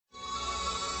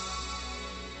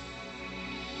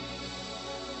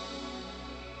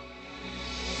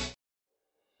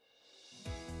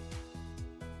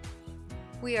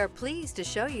We are pleased to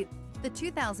show you the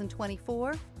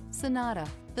 2024 Sonata.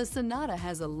 The Sonata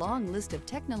has a long list of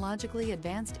technologically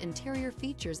advanced interior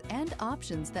features and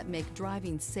options that make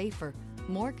driving safer,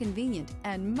 more convenient,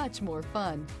 and much more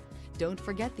fun. Don't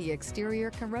forget the exterior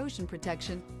corrosion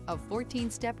protection, a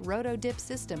 14-step roto-dip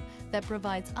system that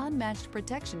provides unmatched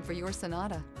protection for your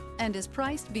Sonata and is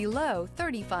priced below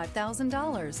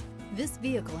 $35,000. This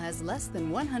vehicle has less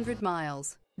than 100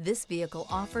 miles. This vehicle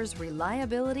offers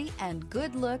reliability and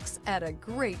good looks at a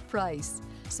great price.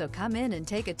 So come in and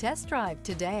take a test drive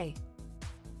today.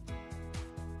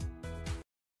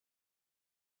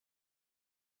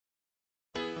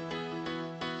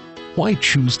 Why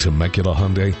choose Temecula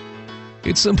Hyundai?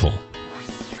 It's simple.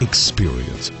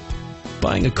 Experience.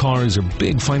 Buying a car is a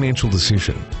big financial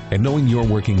decision, and knowing you're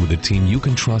working with a team you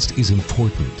can trust is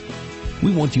important.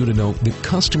 We want you to know that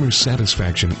customer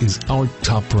satisfaction is our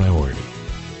top priority.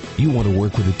 You want to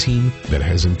work with a team that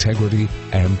has integrity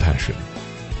and passion.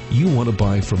 You want to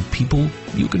buy from people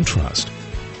you can trust.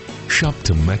 Shop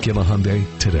Temecula Hyundai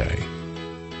today.